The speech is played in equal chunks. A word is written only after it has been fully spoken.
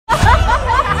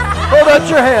out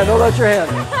your hand. Hold out your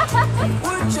hand.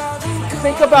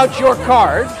 Think about your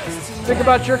card. Think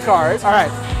about your card. All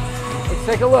right. Let's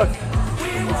take a look.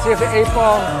 Let's see if the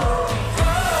 8-ball.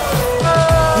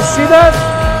 You see that?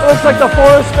 It looks like the 4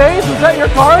 of spades. Is that your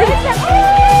card?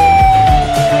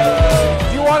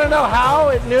 Do you want to know how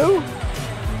it knew?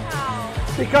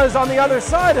 Because on the other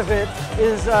side of it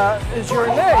is your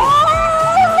name.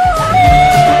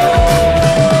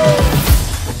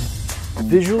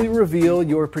 Visually reveal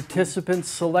your participant's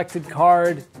selected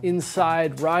card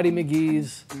inside Roddy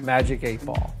McGhie's Magic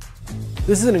 8-ball.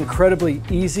 This is an incredibly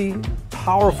easy,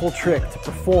 powerful trick to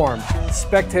perform. The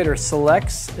spectator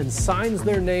selects and signs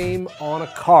their name on a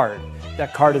card.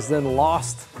 That card is then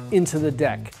lost into the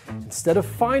deck. Instead of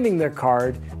finding their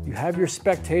card, you have your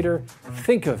spectator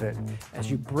think of it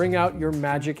as you bring out your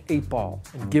Magic 8-ball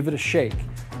and give it a shake.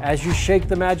 As you shake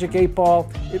the Magic 8-ball,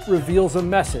 it reveals a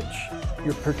message,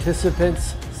 your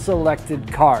participant's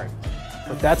selected card.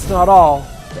 But that's not all.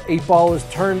 The 8-ball is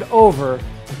turned over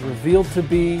and revealed to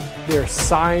be their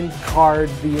signed card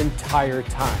the entire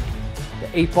time. The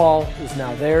 8-ball is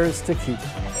now theirs to keep.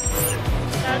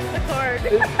 That's the card.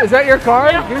 Is that your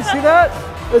card? Yeah. Can you see that?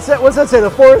 What's that say? The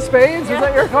 4 of spades? Yeah, Is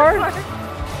that your card?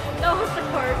 That was the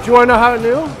card. Do you want to know how it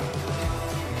knew?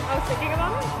 I was thinking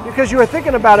about it? Because you were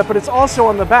thinking about it, but it's also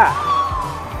on the back.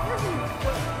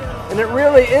 And it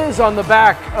really is on the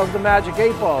back of the Magic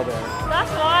 8-ball there.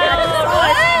 That's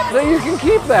why. So you can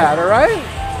keep that, all right?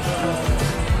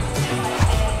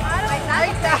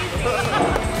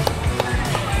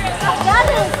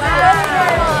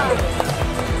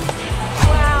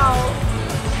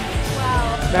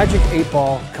 Magic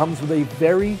 8-ball comes with a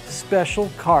very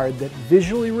special card that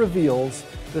visually reveals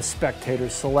the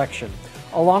spectator's selection,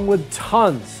 along with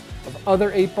tons of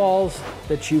other 8-balls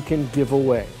that you can give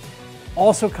away.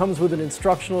 Also comes with an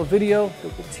instructional video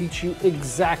that will teach you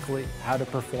exactly how to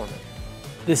perform it.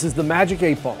 This is the Magic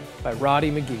 8-ball by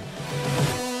Roddy McGhie.